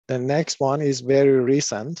The next one is very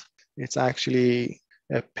recent. It's actually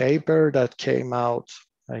a paper that came out,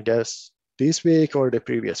 I guess, this week or the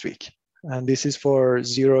previous week. And this is for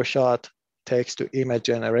zero-shot text-to-image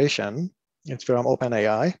generation. It's from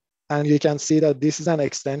OpenAI. And you can see that this is an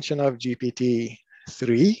extension of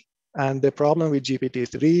GPT-3. And the problem with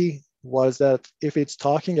GPT-3 was that if it's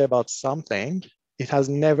talking about something, it has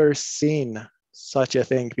never seen such a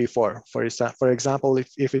thing before. For example,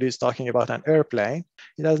 if it is talking about an airplane,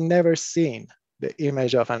 it has never seen the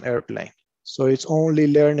image of an airplane. So it's only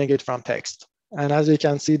learning it from text. And as you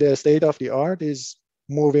can see, the state of the art is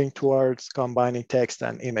moving towards combining text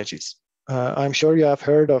and images. I'm sure you have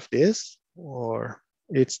heard of this, or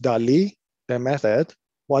it's DALL-E, the method.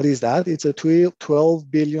 What is that? It's a 12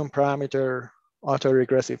 billion parameter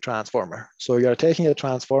autoregressive transformer. So you're taking a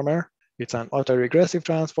transformer, it's an autoregressive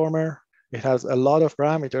transformer, it has a lot of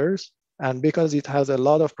parameters, and because it has a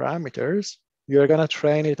lot of parameters, you're gonna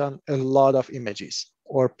train it on a lot of images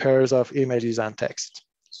or pairs of images and text.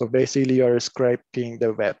 So basically you're scraping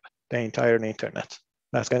the web, the entire internet.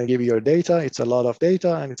 That's gonna give you your data, it's a lot of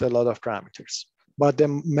data and it's a lot of parameters. But the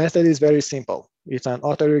method is very simple. It's an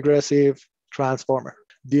autoregressive transformer.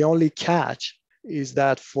 The only catch is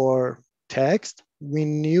that for text, we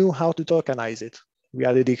knew how to tokenize it. We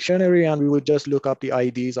had a dictionary and we would just look up the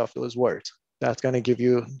IDs of those words. That's going to give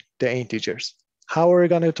you the integers. How are we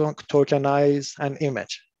going to tokenize an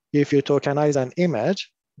image? If you tokenize an image,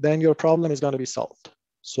 then your problem is going to be solved.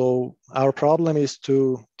 So our problem is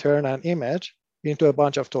to turn an image into a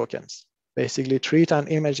bunch of tokens. Basically treat an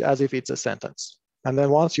image as if it's a sentence. And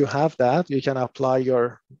then once you have that, you can apply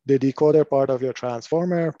the decoder part of your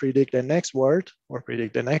transformer, predict the next word or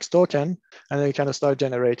predict the next token, and then you can start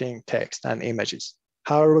generating text and images.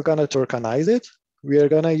 How are we going to tokenize it? We are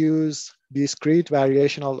going to use discrete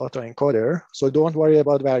variational autoencoder. So don't worry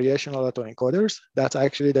about variational autoencoders. That's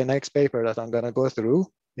actually the next paper that I'm going to go through.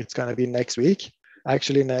 It's going to be next week,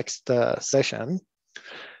 actually next session.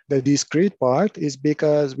 The discrete part is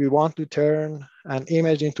because we want to turn an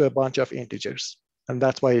image into a bunch of integers. And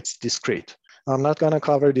that's why it's discrete. I'm not going to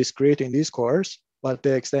cover discrete in this course, but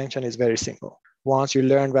the extension is very simple. Once you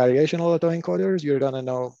learn variational autoencoders, you're going to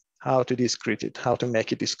know how to discrete it, how to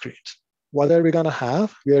make it discrete. What are we going to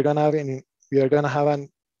have? We are going to have an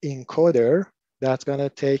encoder that's going to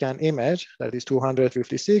take an image that is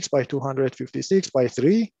 256 by 256 by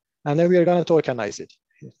 3, and then we are going to tokenize it.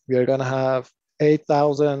 We are going to have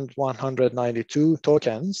 8,192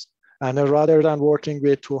 tokens. And rather than working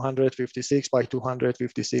with 256 by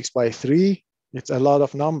 256 by 3, it's a lot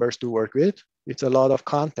of numbers to work with. It's a lot of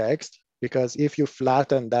context, because if you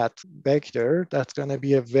flatten that vector, that's going to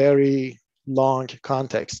be a very long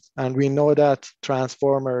context. And we know that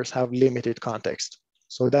transformers have limited context.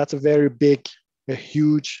 So that's a very big, a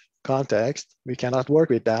huge context. We cannot work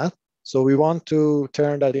with that. So we want to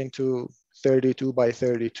turn that into 32 by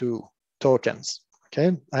 32 tokens.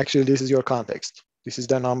 Okay, actually, this is your context. This is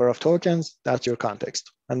the number of tokens, that's your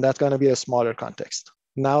context. And that's going to be a smaller context.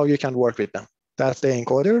 Now you can work with them. That's the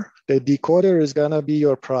encoder. The decoder is going to be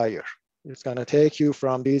your prior. It's going to take you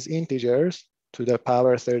from these integers to the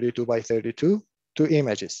power 32 by 32 to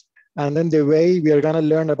images. And then the way we are going to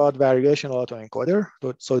learn about variational autoencoder,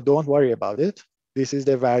 so don't worry about it. This is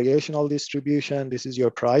the variational distribution. This is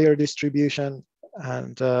your prior distribution,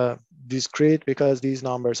 and discrete because these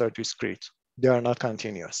numbers are discrete. They are not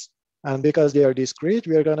continuous. And because they are discrete,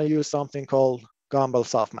 we are going to use something called Gumbel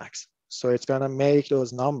softmax. So it's going to make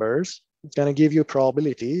those numbers, it's going to give you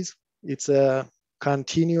probabilities. It's a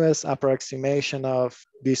continuous approximation of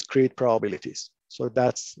discrete probabilities. So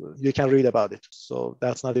you can read about it. So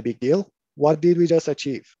that's not a big deal. What did we just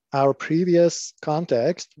achieve? Our previous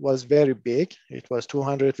context was very big. It was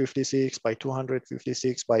 256 by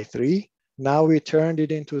 256 by 3. Now we turned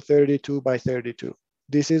it into 32 by 32.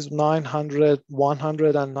 This is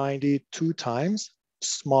 192 times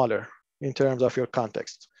smaller in terms of your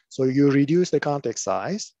context. So you reduce the context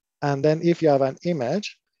size. And then if you have an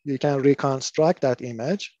image, you can reconstruct that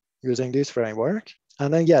image using this framework.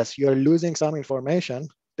 And then yes, you're losing some information.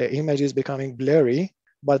 The image is becoming blurry,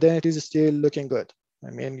 but then it is still looking good. I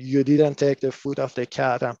mean, you didn't take the foot of the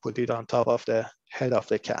cat and put it on top of the head of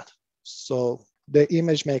the cat. So the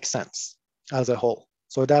image makes sense as a whole.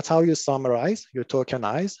 So that's how you summarize, you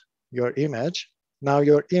tokenize your image. Now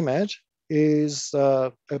your image is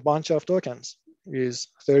a bunch of tokens, is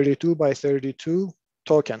 32 by 32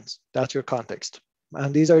 tokens. That's your context.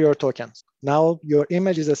 And these are your tokens. Now your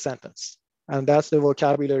image is a sentence. And that's the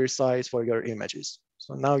vocabulary size for your images.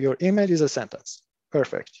 So now your image is a sentence.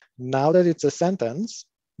 Perfect. Now that it's a sentence,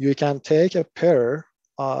 you can take a pair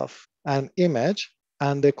of an image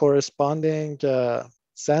and the corresponding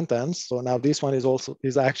sentence. So now this one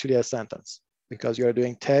is actually a sentence because you're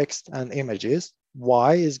doing text and images.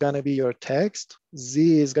 Y is going to be your text.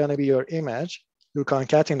 Z is going to be your image. You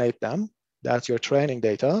concatenate them. That's your training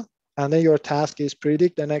data. And then your task is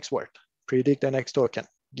predict the next word, predict the next token.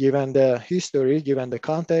 Given the history, given the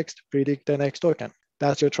context, predict the next token.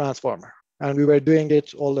 That's your transformer. And we were doing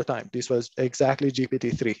it all the time. This was exactly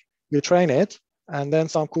GPT-3. You train it, and then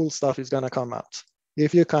some cool stuff is going to come out.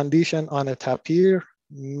 If you condition on a tapir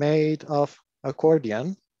made of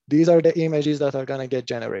accordion, these are the images that are going to get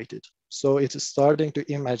generated. So it's starting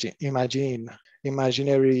to imagine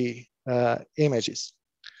imaginary images.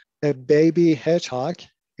 A baby hedgehog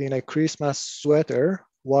in a Christmas sweater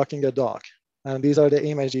walking a dog. And these are the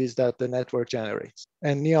images that the network generates.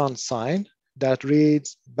 A neon sign that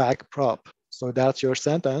reads back prop. So that's your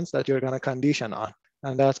sentence that you're going to condition on.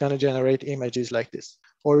 And that's going to generate images like this.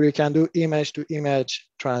 Or you can do image to image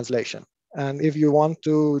translation. And if you want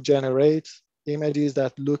to generate images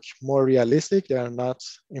that look more realistic, they're not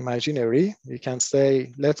imaginary, you can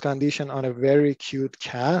say, let's condition on a very cute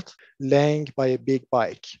cat laying by a big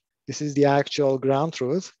bike. This is the actual ground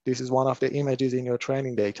truth. This is one of the images in your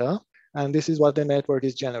training data. And this is what the network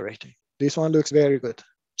is generating. This one looks very good.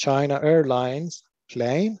 China Airlines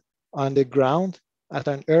plane on the ground at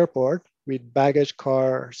an airport with baggage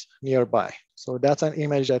cars nearby. So that's an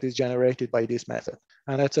image that is generated by this method,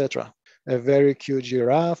 and etc. A very cute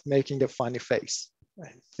giraffe making a funny face. I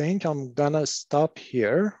think I'm gonna stop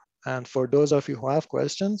here. And for those of you who have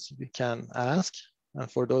questions, you can ask.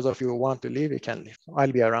 And for those of you who want to leave, you can leave.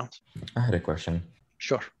 I'll be around. I had a question.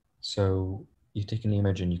 Sure. So you take an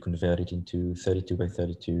image and you convert it into 32 by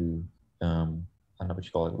 32, I don't know what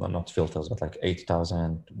you call it, well, not filters, but like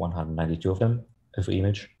 8,192 of them, every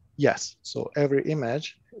image? Yes. So every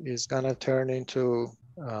image is going to turn into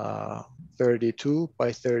 32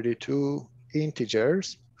 by 32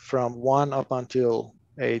 integers from 1 up until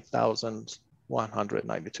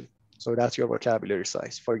 8,192. So that's your vocabulary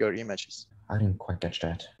size for your images. I didn't quite catch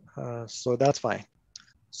that. So that's fine.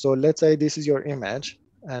 So let's say this is your image,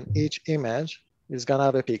 and each image is going to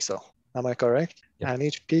have a pixel. Am I correct? Yep. And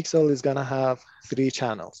each pixel is going to have 3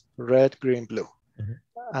 channels, red, green, blue. Mm-hmm.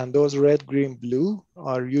 And those red, green, blue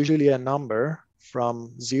are usually a number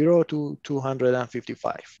from 0 to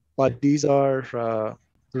 255. But these are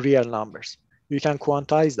real numbers. You can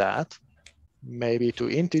quantize that maybe to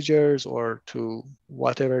integers or to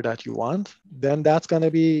whatever that you want. Then that's going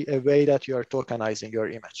to be a way that you are tokenizing your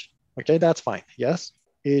image. Okay, that's fine. Yes.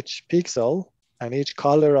 Each pixel and each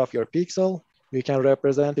color of your pixel, we can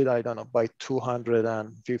represent it, I don't know, by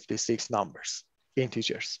 256 numbers,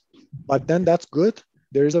 integers. But then that's good.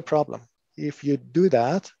 There is a problem. If you do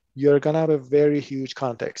that, you're going to have a very huge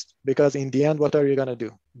context, because in the end, what are you going to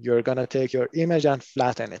do? You're going to take your image and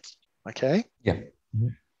flatten it. Okay. Yeah. Mm-hmm.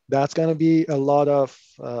 That's going to be a lot of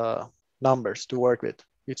numbers to work with.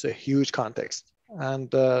 It's a huge context,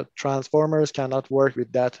 and transformers cannot work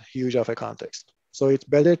with that huge of a context. So it's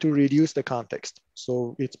better to reduce the context.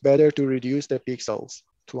 So it's better to reduce the pixels,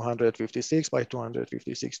 256 by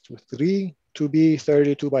 256 to 3 to be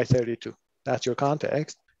 32 by 32. That's your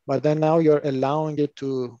context. But then now you're allowing it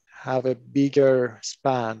to have a bigger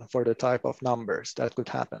span for the type of numbers that could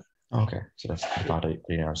happen. Okay, so that's about it.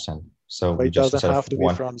 I understand. So it doesn't have to be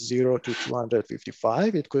from 0 to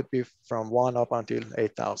 255. It could be from 1 up until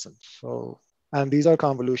 8,000. So, and these are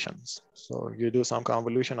convolutions. So you do some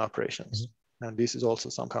convolution operations. Mm-hmm. And this is also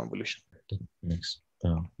some convolution. That makes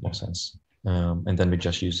more sense. And then we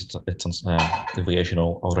just use the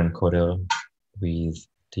variational autoencoder with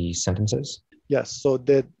the sentences. Yes, so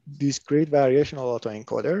discrete variational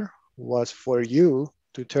autoencoder was for you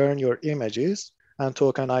to turn your images and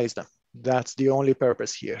tokenize them. That's the only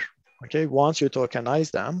purpose here. Okay, once you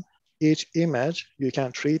tokenize them, each image, you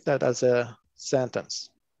can treat that as a sentence.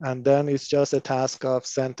 And then it's just a task of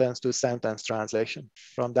sentence to sentence translation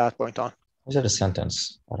from that point on. Is that a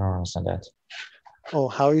sentence? I don't understand that. Oh,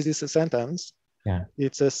 how is this a sentence? Yeah.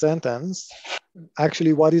 It's a sentence.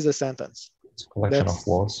 Actually, what is a sentence? It's a collection of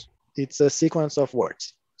words. It's a sequence of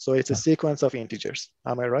words. So it's a sequence of integers.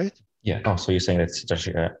 Am I right? Yeah. Oh, so you're saying it's just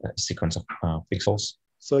a sequence of pixels?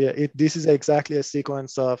 So yeah, this is exactly a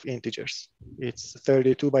sequence of integers. It's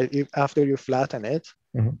 32 by, after you flatten it,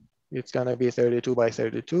 mm-hmm. It's gonna be 32 by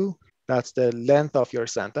 32. That's the length of your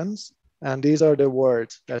sentence. And these are the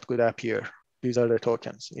words that could appear. These are the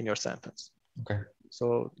tokens in your sentence. Okay.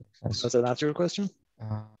 So does that answer your question?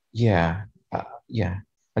 Yeah. Yeah.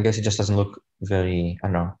 I guess it just doesn't look very, I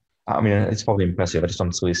don't know. I mean, it's probably impressive. I just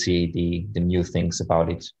don't really see the new things about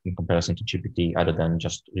it in comparison to GPT, other than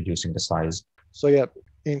just reducing the size. So yeah,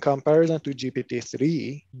 in comparison to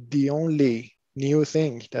GPT-3, the only new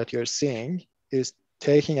thing that you're seeing is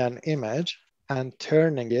taking an image and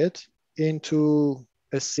turning it into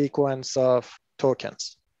a sequence of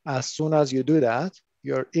tokens. As soon as you do that,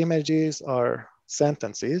 your images are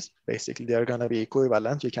sentences. Basically, they're going to be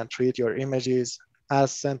equivalent. You can treat your images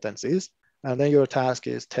as sentences. And then your task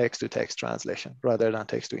is text-to-text translation rather than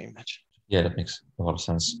text-to-image. Yeah, that makes a lot of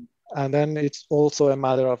sense. And then it's also a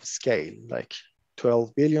matter of scale, like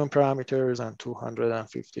 12 billion parameters and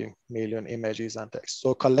 250 million images and text.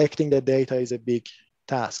 So collecting the data is a big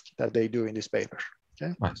task that they do in this paper.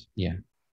 Okay. Right. Yeah.